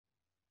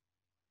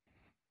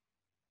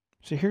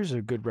So here's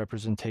a good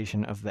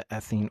representation of the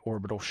ethene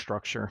orbital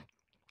structure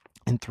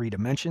in 3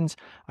 dimensions.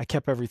 I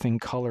kept everything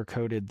color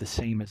coded the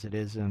same as it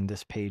is in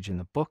this page in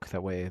the book.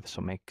 That way this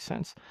will make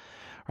sense.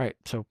 All right,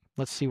 so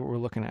let's see what we're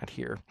looking at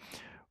here.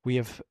 We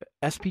have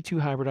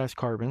sp2 hybridized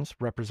carbons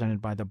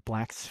represented by the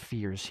black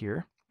spheres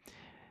here.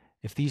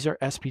 If these are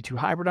sp2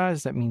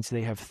 hybridized, that means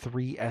they have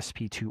 3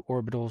 sp2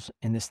 orbitals,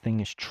 and this thing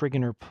is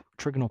trigonal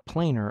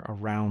planar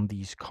around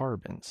these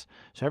carbons.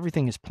 So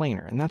everything is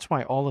planar, and that's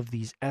why all of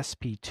these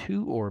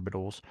sp2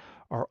 orbitals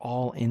are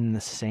all in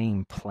the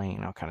same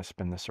plane. I'll kind of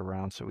spin this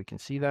around so we can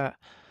see that.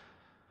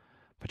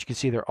 But you can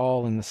see they're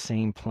all in the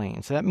same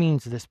plane. So that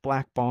means this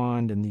black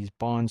bond and these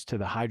bonds to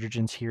the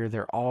hydrogens here,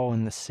 they're all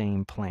in the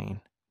same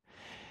plane.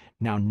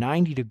 Now,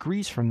 90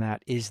 degrees from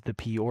that is the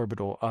p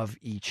orbital of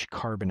each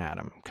carbon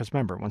atom. Because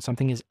remember, when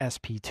something is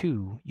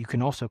sp2, you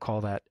can also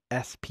call that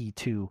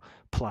sp2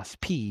 plus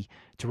p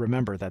to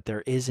remember that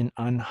there is an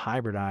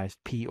unhybridized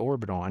p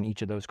orbital on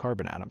each of those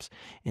carbon atoms.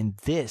 And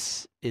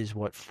this is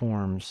what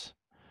forms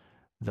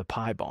the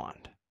pi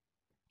bond.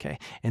 Okay,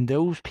 and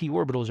those p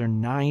orbitals are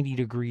 90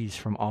 degrees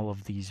from all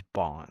of these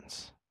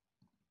bonds.